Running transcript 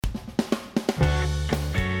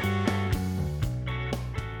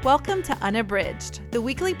Welcome to Unabridged, the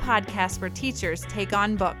weekly podcast where teachers take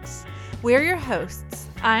on books. We're your hosts.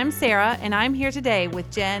 I'm Sarah, and I'm here today with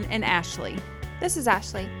Jen and Ashley. This is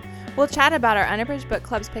Ashley. We'll chat about our Unabridged Book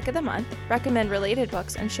Club's pick of the month, recommend related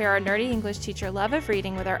books, and share our nerdy English teacher love of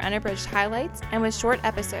reading with our Unabridged highlights and with short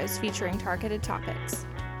episodes featuring targeted topics.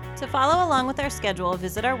 To follow along with our schedule,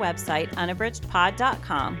 visit our website,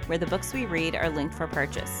 unabridgedpod.com, where the books we read are linked for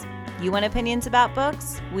purchase. You want opinions about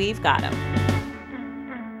books? We've got them.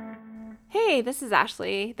 Hey, this is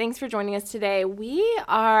Ashley. Thanks for joining us today. We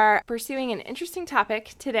are pursuing an interesting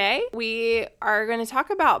topic today. We are going to talk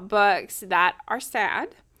about books that are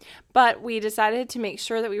sad, but we decided to make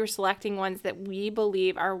sure that we were selecting ones that we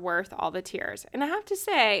believe are worth all the tears. And I have to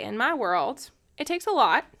say, in my world, it takes a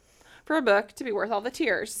lot for a book to be worth all the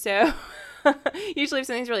tears. So usually if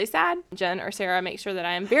something's really sad, Jen or Sarah make sure that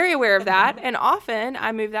I am very aware of that. And often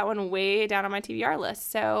I move that one way down on my TBR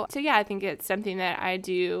list. So yeah, I think it's something that I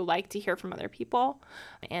do like to hear from other people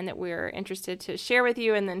and that we're interested to share with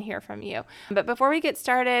you and then hear from you. But before we get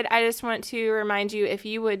started, I just want to remind you, if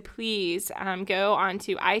you would please go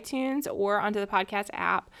onto iTunes or onto the podcast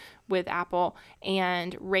app with Apple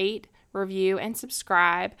and rate, review, and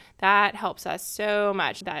subscribe. That helps us so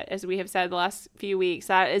much. That, as we have said the last few weeks,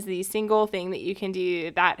 that is the single thing that you can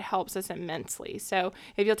do that helps us immensely. So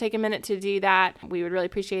if you'll take a minute to do that, we would really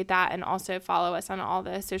appreciate that. And also follow us on all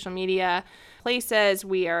the social media places.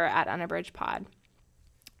 We are at Unabridged Pod.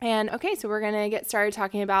 And okay, so we're going to get started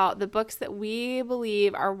talking about the books that we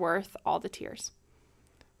believe are worth all the tears.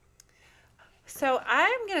 So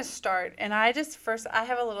I'm going to start, and I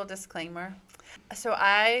have a little disclaimer. So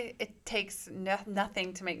it takes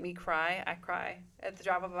nothing to make me cry. I cry at the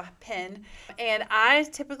drop of a pen. And I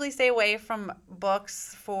typically stay away from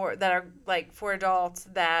books that are like for adults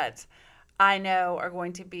that I know are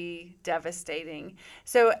going to be devastating.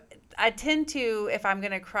 So I tend to, if I'm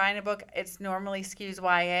going to cry in a book, it's normally skews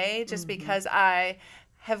YA just because I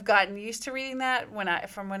have gotten used to reading that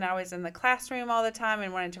from when I was in the classroom all the time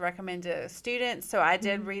and wanted to recommend to students. So I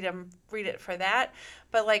did read it for that.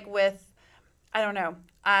 But like with, I don't know,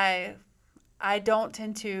 I don't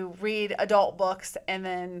tend to read adult books and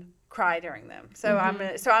then cry during them. So I'm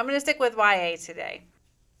gonna stick with YA today.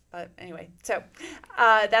 But anyway, so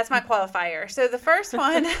that's my qualifier. So the first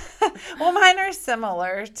one, well, mine are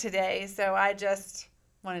similar today. So I just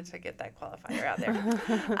wanted to get that qualifier out there.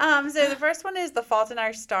 So the first one is The Fault in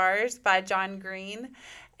Our Stars by John Green.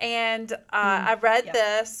 And I read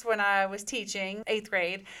this when I was teaching 8th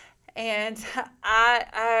grade. And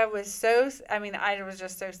I was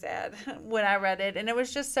just so sad when I read it. And it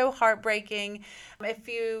was just so heartbreaking. If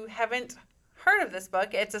you haven't heard of this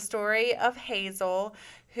book, it's a story of Hazel,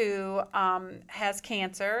 who has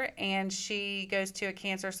cancer. And she goes to a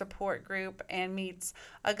cancer support group and meets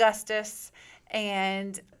Augustus.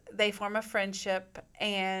 And they form a friendship,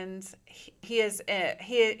 and he is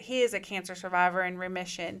a cancer survivor in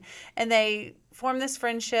remission, and they form this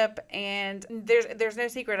friendship. And there's no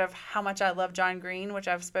secret of how much I love John Green, which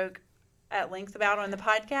I've spoke at length about on the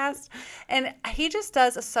podcast, and he just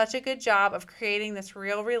does such a good job of creating this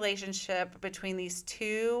real relationship between these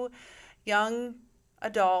two young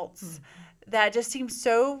adults that just seems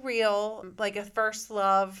so real, like a first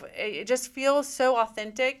love. It just feels so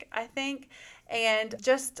authentic, I think. And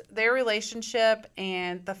just their relationship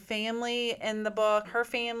and the family in the book, her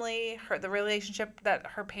family, the relationship that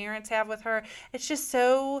her parents have with her, it's just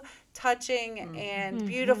so touching and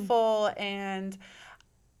beautiful, and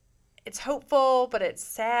it's hopeful, but it's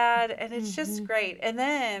sad, and it's just great. And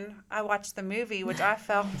then I watched the movie, which I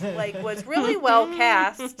felt like was really well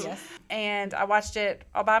cast. Yes. And I watched it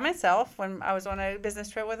all by myself when I was on a business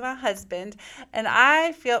trip with my husband, and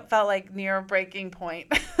I felt like near a breaking point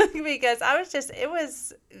because it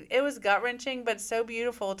was gut-wrenching, but so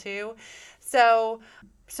beautiful too. So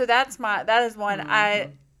that is one.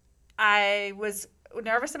 I was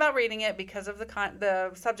nervous about reading it because of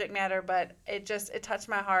the subject matter, but it touched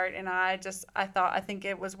my heart, and I think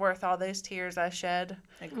it was worth all those tears I shed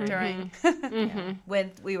during.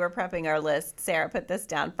 When we were prepping our list, Sarah put this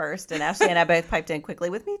down first, and Ashley and I both piped in quickly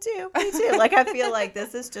with me too. Like, I feel like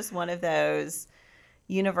this is just one of those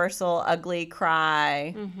universal ugly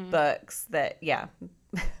cry books that,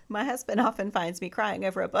 my husband often finds me crying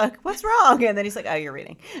over a book. What's wrong? And then he's like, oh, you're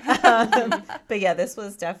reading. But yeah, this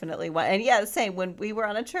was definitely one. And same, when we were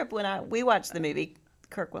on a trip, we watched the movie,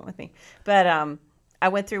 Kirk went with me. But I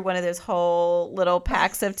went through one of those whole little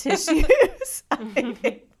packs of tissues.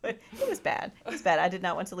 But it was bad. It was bad. I did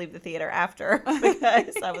not want to leave the theater after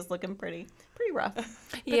because I was looking pretty rough.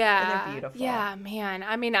 But Yeah. they're beautiful. Yeah, man.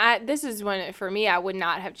 I mean, this is one for me I would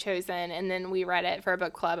not have chosen. And then we read it for a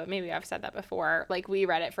book club. But maybe I've said that before. Like, we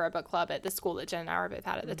read it for a book club at the school that Jen and I were both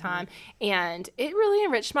at the time. And it really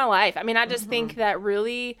enriched my life. I mean, I just think that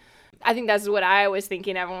really, I think that's what I was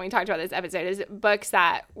thinking of when we talked about this episode, is books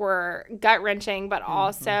that were gut-wrenching, but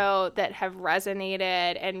also that have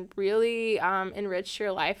resonated and really enriched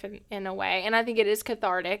your life in a way. And I think it is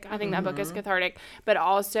cathartic. I think that book is cathartic. But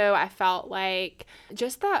also I felt like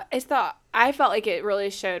I felt like it really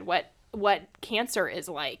showed what cancer is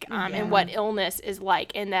like and what illness is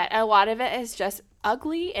like, and that a lot of it is just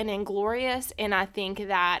ugly and inglorious, and I think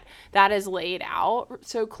that is laid out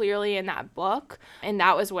so clearly in that book. And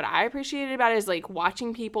that was what I appreciated about it, is like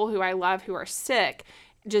watching people who I love who are sick,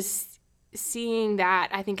 just seeing that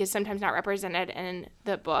I think is sometimes not represented in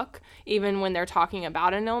the book, even when they're talking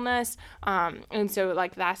about an illness. And so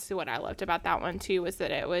like that's what I loved about that one too, was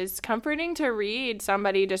that it was comforting to read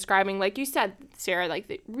somebody describing, like you said, Sarah, like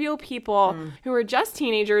the real people who are just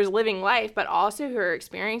teenagers living life, but also who are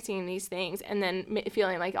experiencing these things, and then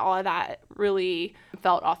feeling like all of that really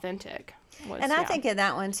felt authentic. I think in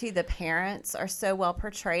that one too, the parents are so well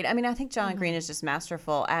portrayed. I mean, I think John Green is just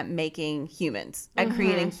masterful at making humans, at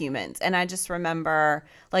creating humans. And I just remember,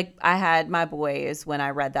 like, I had my boys when I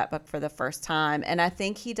read that book for the first time, and I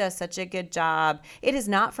think he does such a good job. It is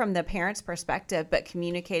not from the parents' perspective, but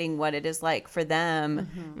communicating what it is like for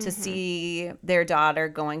them to see their daughter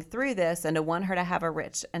going through this, and to want her to have a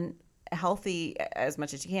rich and healthy, as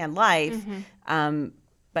much as you can, life,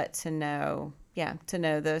 but to know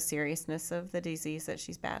the seriousness of the disease that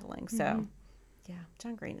she's battling. So,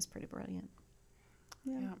 John Green is pretty brilliant.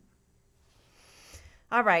 Yeah.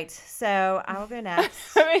 All right, so I will go next.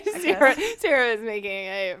 Sarah was making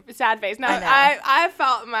a sad face. No, I I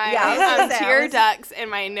felt my tear ducts in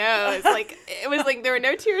my nose. Like, it was like there were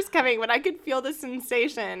no tears coming, but I could feel the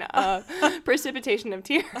sensation of precipitation of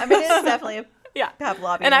tears. I mean, it's definitely a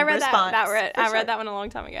Pavlovian and I read response. I read that one a long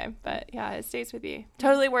time ago, but yeah, it stays with you.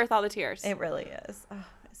 Totally worth all the tears. It really is. Oh,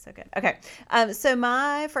 it's so good. Okay, so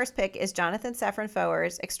my first pick is Jonathan Safran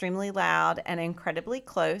Foer's Extremely Loud and Incredibly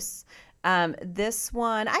Close. This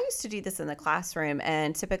one, I used to do this in the classroom,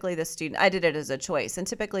 and typically I did it as a choice, and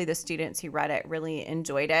typically the students who read it really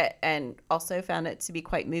enjoyed it and also found it to be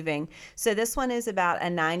quite moving. So this one is about a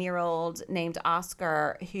 9-year-old named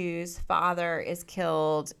Oscar whose father is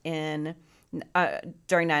killed during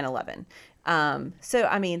 9/11. So,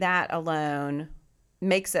 I mean, that alone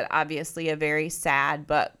makes it obviously a very sad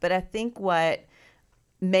book, but I think what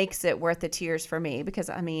makes it worth the tears for me, because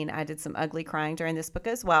I mean, I did some ugly crying during this book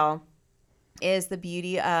as well, is the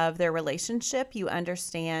beauty of their relationship. You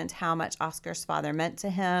understand how much Oscar's father meant to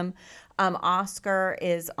him. Oscar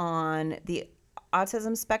is on the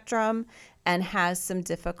autism spectrum and has some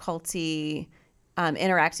difficulty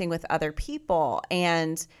interacting with other people,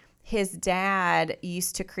 and his dad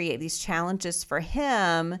used to create these challenges for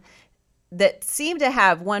him that seemed to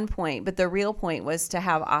have one point, but the real point was to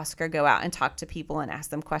have Oscar go out and talk to people and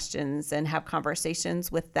ask them questions and have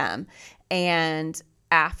conversations with them. And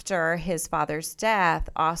after his father's death,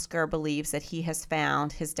 Oscar believes that he has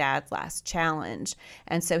found his dad's last challenge.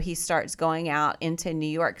 And so he starts going out into New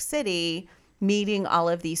York City, meeting all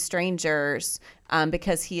of these strangers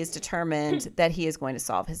because he is determined that he is going to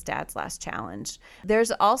solve his dad's last challenge.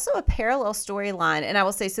 There's also a parallel storyline, and I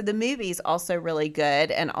will say, so the movie's also really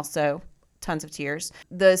good and also tons of tears.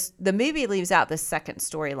 The movie leaves out the second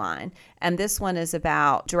storyline, and this one is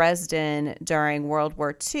about Dresden during World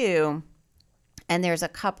War II. And there's a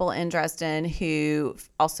couple in Dresden who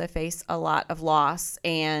also face a lot of loss.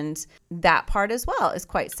 And that part as well is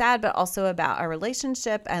quite sad, but also about a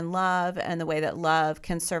relationship and love and the way that love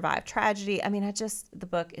can survive tragedy. I mean, the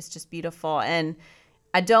book is just beautiful. And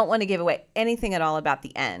I don't want to give away anything at all about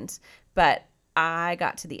the end, but I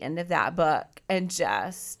got to the end of that book and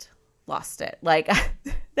just lost it. Like,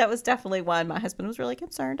 that was definitely one. My husband was really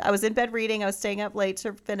concerned. I was in bed reading. I was staying up late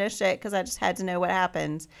to finish it because I just had to know what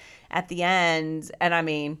happened at the end. And I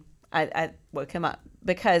mean, I woke him up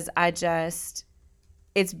because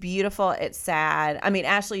it's beautiful. It's sad. I mean,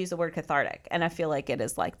 Ashley used the word cathartic, and I feel like it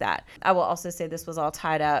is like that. I will also say this was all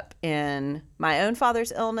tied up in my own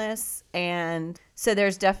father's illness. And so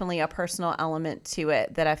there's definitely a personal element to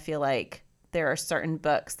it that I feel like there are certain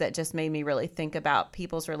books that just made me really think about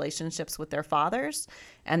people's relationships with their fathers.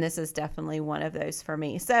 And this is definitely one of those for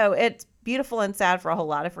me. So it's beautiful and sad for a whole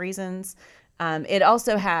lot of reasons. It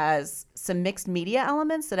also has some mixed media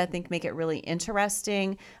elements that I think make it really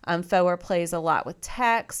interesting. Foer plays a lot with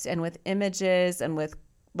text and with images and with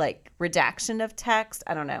like redaction of text.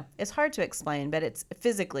 I don't know. It's hard to explain, but it's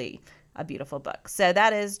physically a beautiful book. So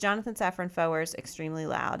that is Jonathan Safran Foer's Extremely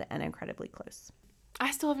Loud and Incredibly Close.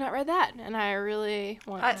 I still have not read that, and I really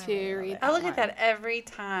want to read that. I look more. at that every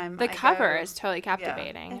time. The I cover go. is totally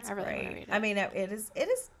captivating. It's I really great. want to read it. I mean, it is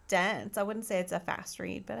dense. I wouldn't say it's a fast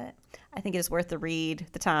read, but I think it is worth the read,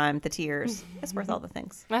 the time, the tears. It's worth all the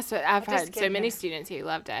things. That's what I've just had so get many there. students who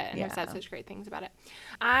loved it and have said Yeah. such great things about it.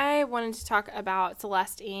 I wanted to talk about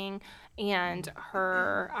Celeste Ng and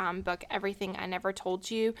her book, Everything I Never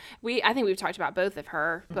Told You. I think we've talked about both of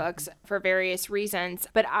her books for various reasons,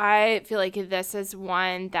 but I feel like this is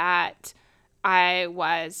one that I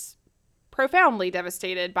was profoundly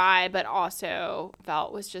devastated by, but also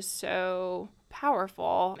felt was just so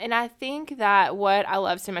powerful. And I think that what I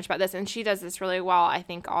love so much about this, and she does this really well, I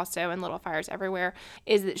think also in Little Fires Everywhere,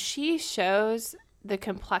 is that she shows the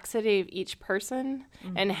complexity of each person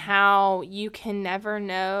and how you can never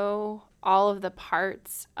know all of the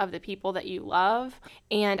parts of the people that you love.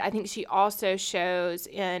 And I think she also shows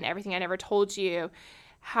in Everything I Never Told You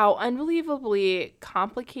how unbelievably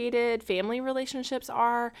complicated family relationships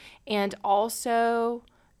are, and also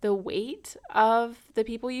the weight of the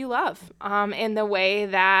people you love, and the way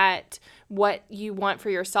that what you want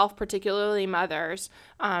for yourself, particularly mothers,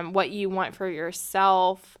 what you want for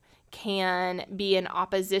yourself can be in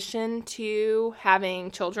opposition to having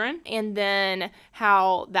children, and then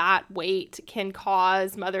how that weight can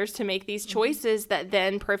cause mothers to make these choices that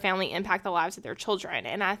then profoundly impact the lives of their children.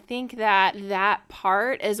 And I think that that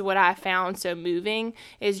part is what I found so moving,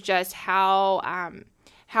 is just how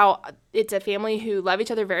it's a family who love each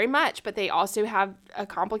other very much, but they also have a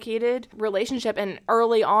complicated relationship. And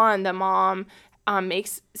early on, the mom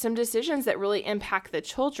makes some decisions that really impact the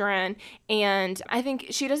children. And I think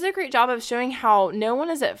she does a great job of showing how no one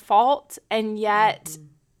is at fault, and yet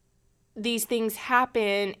these things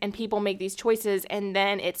happen and people make these choices, and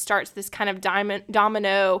then it starts this kind of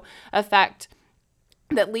domino effect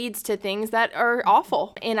that leads to things that are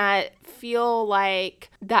awful. And I feel like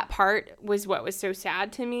that part was what was so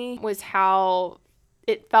sad to me, was how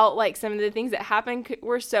it felt like some of the things that happened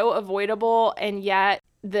were so avoidable, and yet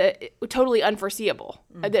totally unforeseeable.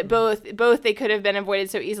 That both they could have been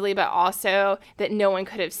avoided so easily, but also that no one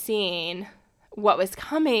could have seen what was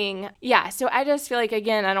coming. Yeah, so I just feel like,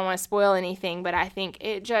 again, I don't want to spoil anything, but I think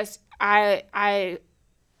it just, I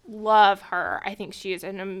love her. I think she is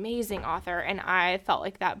an amazing author, and I felt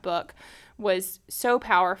like that book was so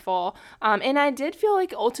powerful. And I did feel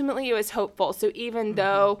like ultimately it was hopeful. So even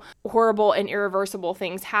though horrible and irreversible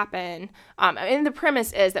things happen, and the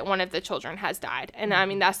premise is that one of the children has died. And I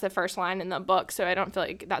mean, that's the first line in the book, so I don't feel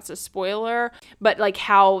like that's a spoiler. But like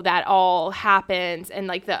how that all happens and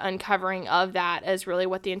like the uncovering of that is really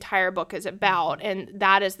what the entire book is about. And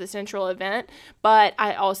that is the central event. But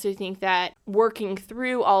I also think that working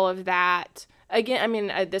through all of that, again, I mean,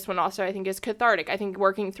 this one also I think is cathartic. I think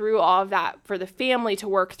working through all of that for the family to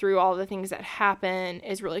work through all the things that happen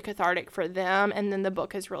is really cathartic for them. And then the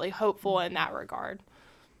book is really hopeful in that regard.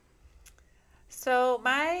 So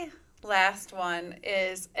my last one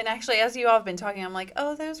is, and actually as you all have been talking, I'm like,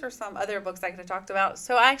 oh, those are some other books I could have talked about.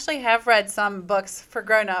 So I actually have read some books for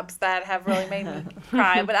grown-ups that have really made me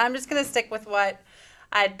cry, but I'm just going to stick with what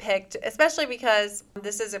I'd picked, especially because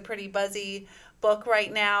this is a pretty buzzy book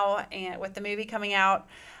right now, and with the movie coming out.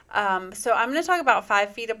 So I'm going to talk about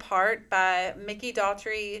 5 Feet Apart by Mickey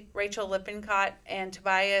Daughtry, Rachel Lippincott, and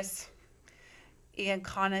Tobias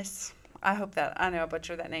Ianconis. I hope that, I know I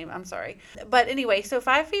butchered that name. I'm sorry. But anyway, so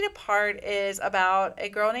 5 Feet Apart is about a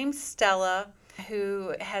girl named Stella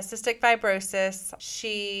who has cystic fibrosis.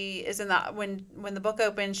 She is when the book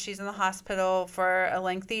opens, she's in the hospital for a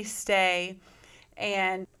lengthy stay.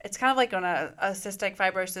 And it's kind of like on a cystic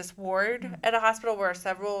fibrosis ward at a hospital where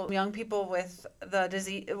several young people with the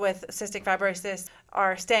disease, with cystic fibrosis,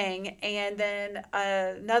 are staying. And then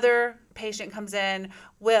another patient comes in,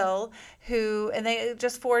 Will, and they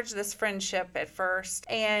just forge this friendship at first.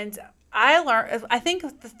 And I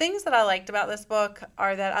think the things that I liked about this book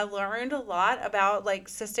are that I learned a lot about like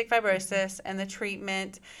cystic fibrosis and the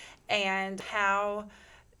treatment, and how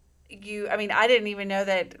I didn't even know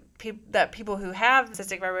that people who have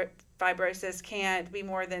cystic fibrosis can't be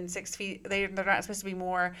more than 6 feet. They're not supposed to be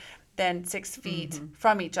more than 6 feet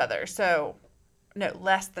from each other. So, no,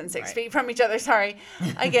 less than 6 feet from each other. Sorry.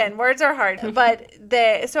 Again, words are hard. But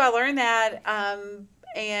so I learned that.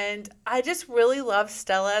 And I just really love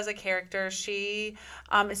Stella as a character. She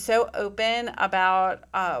is so open about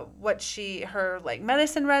her like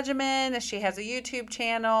medicine regimen. She has a YouTube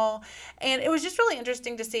channel, and it was just really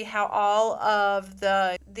interesting to see how all of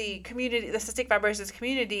the community, the cystic fibrosis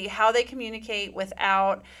community, how they communicate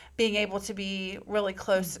without being able to be really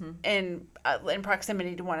close in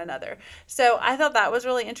proximity to one another. So I thought that was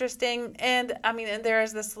really interesting. And I mean, and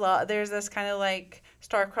there's this kind of like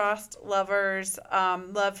star-crossed lovers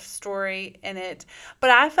love story in it, but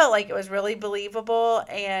I felt like it was really believable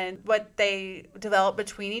and what they developed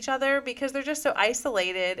between each other, because they're just so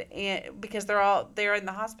isolated, and because they're in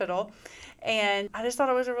the hospital, and I just thought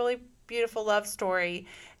it was a really beautiful love story.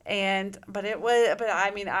 But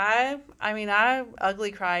I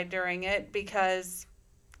ugly cried during it, because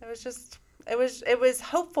it was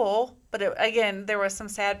hopeful, but again, there was some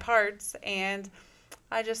sad parts, and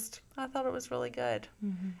I thought it was really good.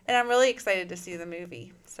 Mm-hmm. And I'm really excited to see the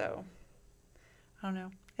movie. So, I don't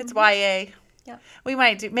know. It's YA. Yeah. We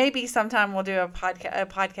might maybe sometime we'll do a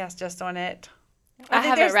podcast just on it. I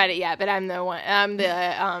haven't read it yet, but I'm the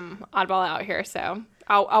oddball out here, so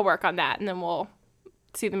I'll work on that, and then we'll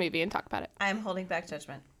see the movie and talk about it. I'm holding back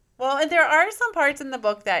judgment. Well, and there are some parts in the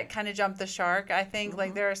book that kind of jump the shark. I think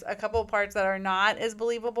like there's a couple of parts that are not as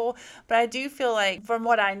believable, but I do feel like, from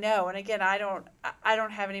what I know, and again, I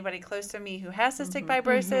don't have anybody close to me who has cystic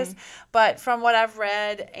fibrosis, but from what I've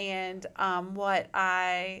read and what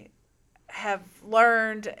I have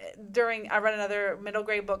learned I read another middle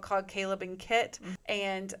grade book called Caleb and Kit,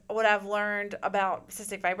 and what I've learned about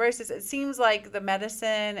cystic fibrosis, it seems like the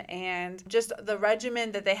medicine and just the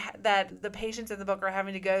regimen that the patients in the book are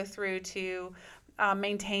having to go through to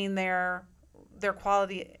maintain their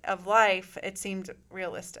quality of life, it seemed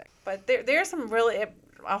realistic. But there's some really,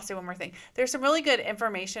 I'll say one more thing. There's some really good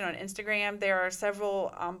information on Instagram. There are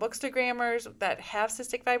several bookstagrammers that have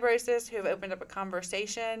cystic fibrosis who have opened up a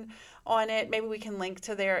conversation on it. Maybe we can link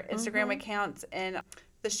to their Instagram accounts in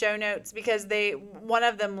the show notes, because one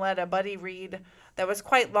of them led a buddy read that was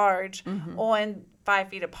quite large on 5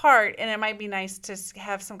 feet apart, and it might be nice to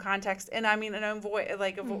have some context. And I mean, an own voice,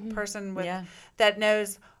 like a person that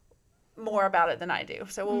knows more about it than I do.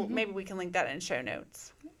 So maybe we can link that in show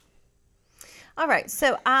notes. All right,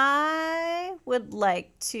 so I would love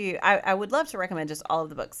to recommend just all of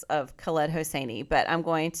the books of Khaled Hosseini, but I'm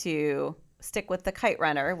going to stick with The Kite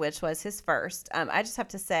Runner, which was his first. I just have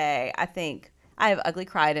to say, I think I have ugly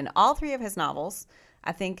cried in all 3 of his novels.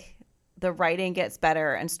 I think the writing gets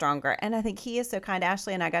better and stronger, and I think he is so kind.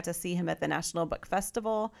 Ashley and I got to see him at the National Book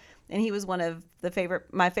Festival, and he was one of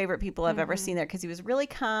my favorite people I've ever seen there, because he was really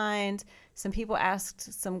kind. Some people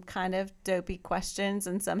asked some kind of dopey questions,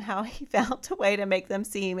 and somehow he found a way to make them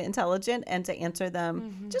seem intelligent and to answer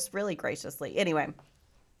them just really graciously. Anyway,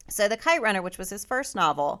 so The Kite Runner, which was his first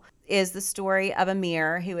novel, is the story of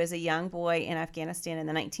Amir, who is a young boy in Afghanistan in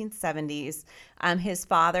the 1970s. His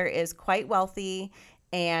father is quite wealthy,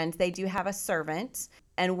 and they do have a servant,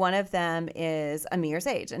 and one of them is Amir's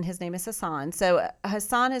age, and his name is Hassan. So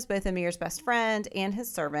Hassan is both Amir's best friend and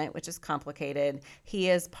his servant, which is complicated. He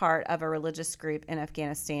is part of a religious group in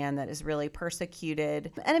Afghanistan that is really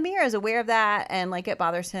persecuted, and Amir is aware of that, and like it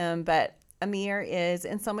bothers him, but Amir is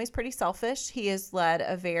in some ways pretty selfish. He has led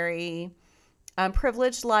a very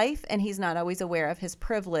privileged life, and he's not always aware of his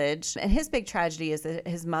privilege. And his big tragedy is that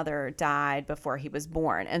his mother died before he was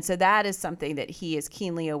born. And so that is something that he is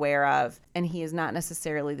keenly aware of, and he is not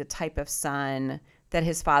necessarily the type of son that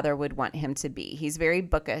his father would want him to be. He's very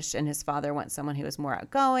bookish, and his father wants someone who is more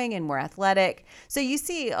outgoing and more athletic. So you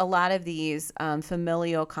see a lot of these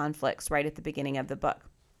familial conflicts right at the beginning of the book.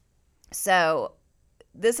 So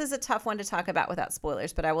this is a tough one to talk about without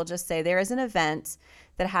spoilers, but I will just say there is an event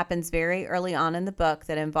that happens very early on in the book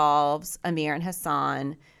that involves Amir and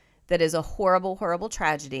Hassan that is a horrible, horrible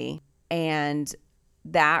tragedy, and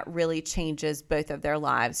that really changes both of their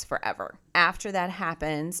lives forever. After that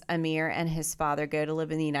happens, Amir and his father go to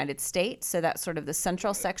live in the United States, so that's sort of the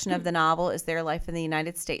central section of the novel is their life in the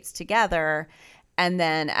United States together, and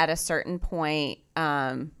then at a certain point,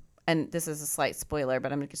 and this is a slight spoiler,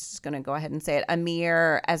 but I'm just going to go ahead and say it.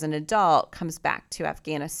 Amir, as an adult, comes back to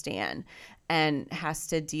Afghanistan and has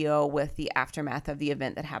to deal with the aftermath of the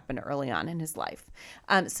event that happened early on in his life.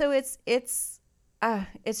 So it's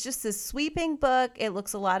just this sweeping book. It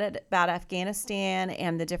looks a lot about Afghanistan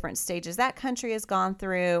and the different stages that country has gone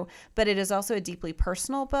through, but it is also a deeply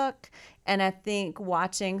personal book. And I think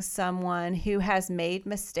watching someone who has made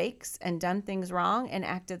mistakes and done things wrong and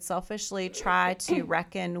acted selfishly try to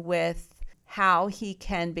reckon with how he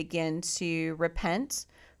can begin to repent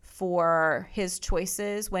for his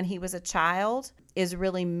choices when he was a child is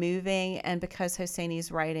really moving. And because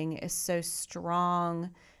Hosseini's writing is so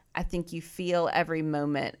strong, I think you feel every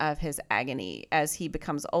moment of his agony as he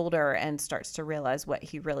becomes older and starts to realize what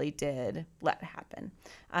he really did let happen.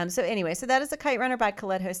 So that is The Kite Runner by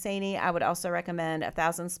Khaled Hosseini. I would also recommend A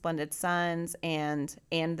Thousand Splendid Suns and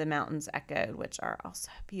The Mountains Echoed, which are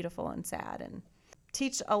also beautiful and sad and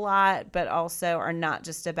teach a lot, but also are not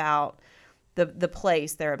just about the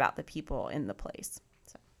place. They're about the people in the place.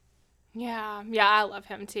 Yeah, I love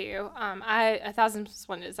him too. A Thousand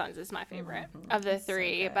Splendid Suns is my favorite of the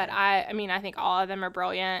three, but I think all of them are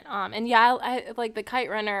brilliant. And yeah, I like The Kite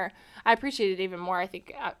Runner. I appreciate it even more, I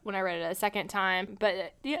think, when I read it a second time.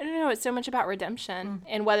 But it's so much about redemption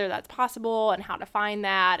and whether that's possible and how to find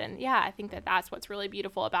that. And yeah, I think that's what's really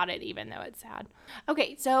beautiful about it, even though it's sad.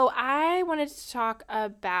 Okay, so I wanted to talk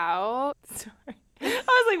about. Sorry. I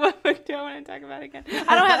was like, what book do I want to talk about again?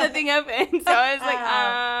 I don't have the thing open. So I was like,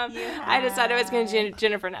 I decided I was going to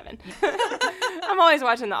Jennifer Nevin. I'm always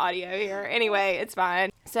watching the audio here. Anyway, it's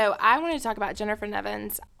fine. So I wanted to talk about Jennifer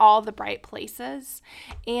Nevin's All the Bright Places.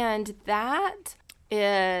 And that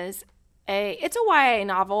is it's a YA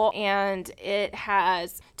novel, and it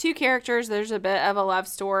has two characters. There's a bit of a love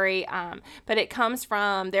story, but it comes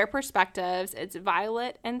from their perspectives. It's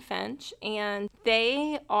Violet and Finch, and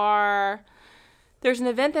there's an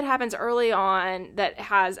event that happens early on that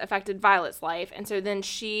has affected Violet's life, and so then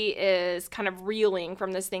she is kind of reeling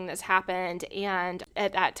from this thing that's happened, and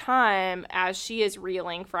at that time, as she is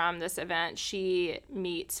reeling from this event, she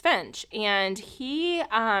meets Finch, and he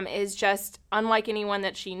is just unlike anyone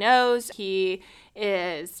that she knows. He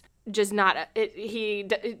is just not he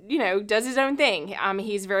does his own thing.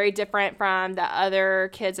 He's very different from the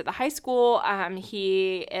other kids at the high school.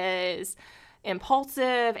 He is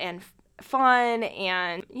impulsive and fun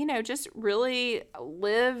and just really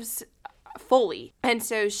lives fully. And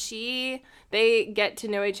so they get to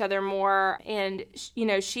know each other more, and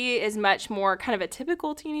she is much more kind of a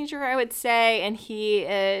typical teenager, I would say, and he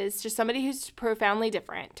is just somebody who's profoundly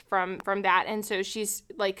different from that. And so she's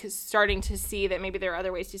like starting to see that maybe there are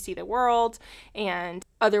other ways to see the world and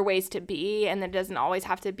other ways to be, and that it doesn't always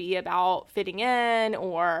have to be about fitting in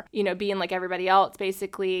or being like everybody else,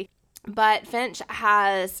 basically. But Finch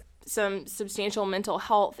has some substantial mental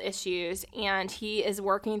health issues, and he is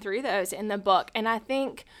working through those in the book. And I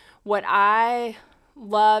think what I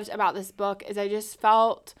loved about this book is I just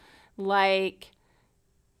felt like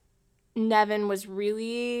Nevin was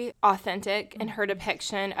really authentic in her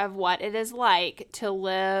depiction of what it is like to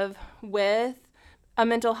live with a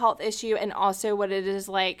mental health issue, and also what it is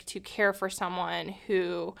like to care for someone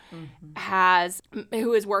who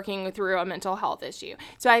is working through a mental health issue.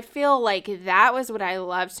 So I feel like that was what I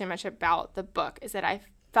loved so much about the book, is that I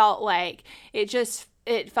felt like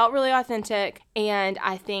it felt really authentic, and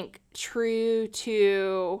I think true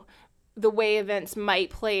to the way events might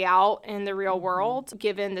play out in the real world,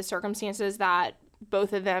 given the circumstances that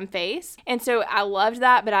both of them face. And so I loved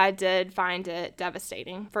that, but I did find it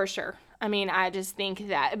devastating, for sure. I mean, I just think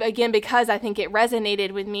that, again, because I think it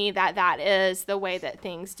resonated with me that is the way that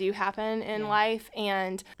things do happen in life,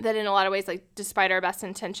 and that in a lot of ways, like, despite our best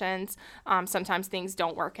intentions, sometimes things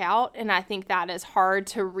don't work out. And I think that is hard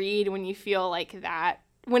to read when you feel like that,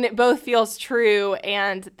 when it both feels true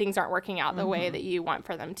and things aren't working out the way that you want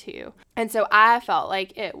for them to. And so I felt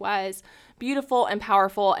like it was beautiful and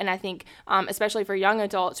powerful, and I think especially for young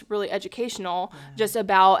adults, really educational, just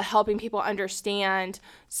about helping people understand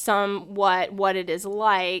somewhat what it is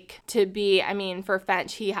like to be, for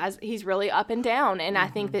Finch, he's really up and down, and I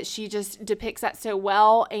think that she just depicts that so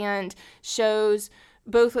well and shows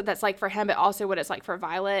both what that's like for him, but also what it's like for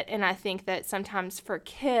Violet. And I think that sometimes for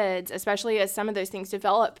kids, especially as some of those things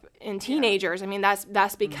develop in teenagers,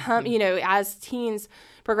 that's become, as teens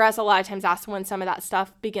progress, a lot of times that's when some of that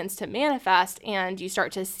stuff begins to manifest, and you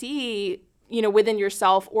start to see, within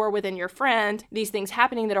yourself or within your friend, these things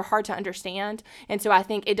happening that are hard to understand. And so I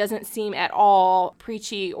think it doesn't seem at all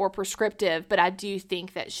preachy or prescriptive, but I do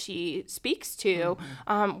think that she speaks to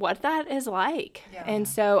what that is like. Yeah. And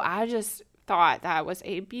so I just thought that was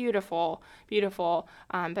a beautiful, beautiful,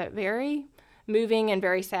 but very moving and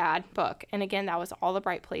very sad book. And again, that was All the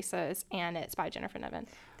Bright Places, and it's by Jennifer Nevin.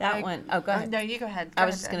 That one, go ahead. No, you go ahead. I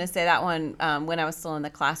was just going to say that one, when I was still in the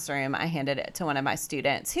classroom, I handed it to one of my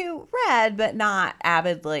students who read, but not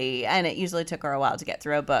avidly, and it usually took her a while to get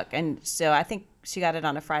through a book. And so I think she got it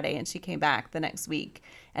on a Friday, and she came back the next week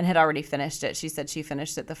and had already finished it. She said she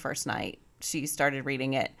finished it the first night she started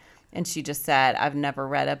reading it, and she just said, I've never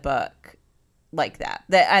read a book like that.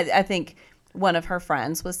 I think one of her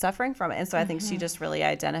friends was suffering from it, and so I think she just really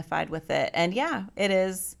identified with it. And yeah, it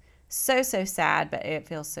is so sad, but it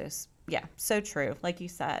feels so Yeah, so true. Like you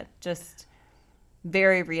said, just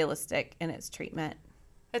very realistic in its treatment.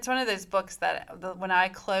 It's one of those books that when I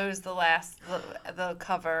closed the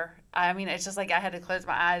cover, I mean, it's just like I had to close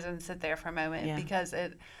my eyes and sit there for a moment because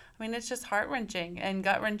it's just heart-wrenching and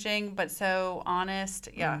gut-wrenching, but so honest.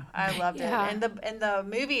 Yeah, I loved it. And the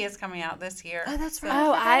movie is coming out this year. Oh, that's right.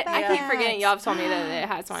 Oh, I keep forgetting. Y'all have told me that it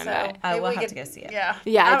has one. So, but we'll have to go see it. Yeah.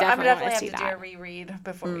 Yeah, I I'm definitely definitely want to see have to that. do a reread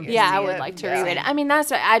before we go Yeah, see I would it. like to reread it. I mean,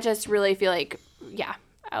 I just really feel like,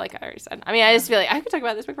 I like I already said. I mean, I just feel like I could talk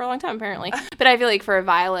about this book for a long time, apparently. But I feel like for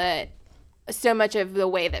Violet, so much of the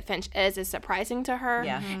way that Finch is surprising to her.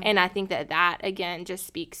 Yeah. And I think that, again, just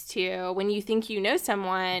speaks to when you think you know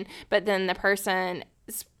someone, but then the person's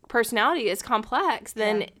personality is complex,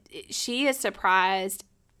 then she is surprised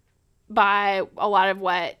by a lot of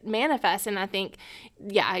what manifests. And I think,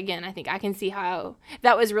 I think I can see how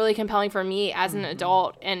that was really compelling for me as an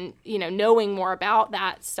adult and, knowing more about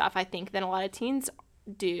that stuff, I think, than a lot of teens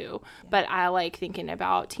do. But I like thinking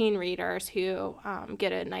about teen readers who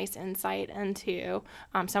get a nice insight into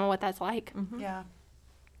some of what that's like. Yeah.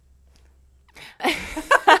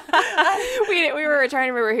 We were trying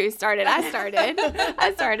to remember who started. I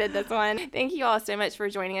started this one. Thank you all so much for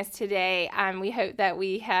joining us today. We hope that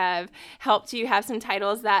we have helped you have some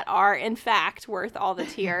titles that are in fact worth all the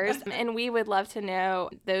tears. And we would love to know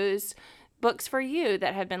those books for you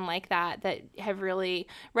that have been like that have really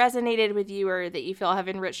resonated with you or that you feel have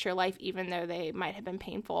enriched your life, even though they might have been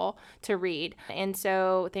painful to read. And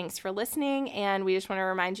so thanks for listening. And we just want to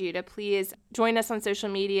remind you to please join us on social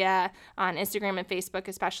media, on Instagram and Facebook,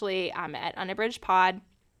 especially at Unabridged Pod,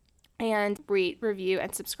 and rate, review,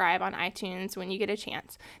 and subscribe on iTunes when you get a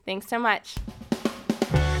chance. Thanks so much.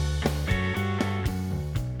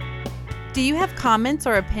 Do you have comments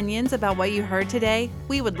or opinions about what you heard today?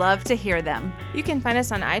 We would love to hear them. You can find us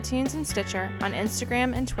on iTunes and Stitcher, on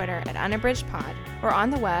Instagram and Twitter at Unabridged Pod, or on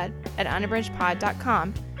the web at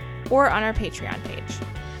unabridgedpod.com, or on our Patreon page.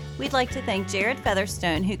 We'd like to thank Jared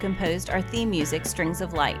Featherstone, who composed our theme music, Strings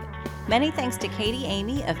of Light. Many thanks to Katie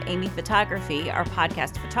Amy of Amy Photography, our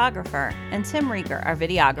podcast photographer, and Tim Rieger, our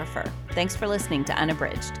videographer. Thanks for listening to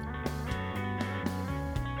Unabridged.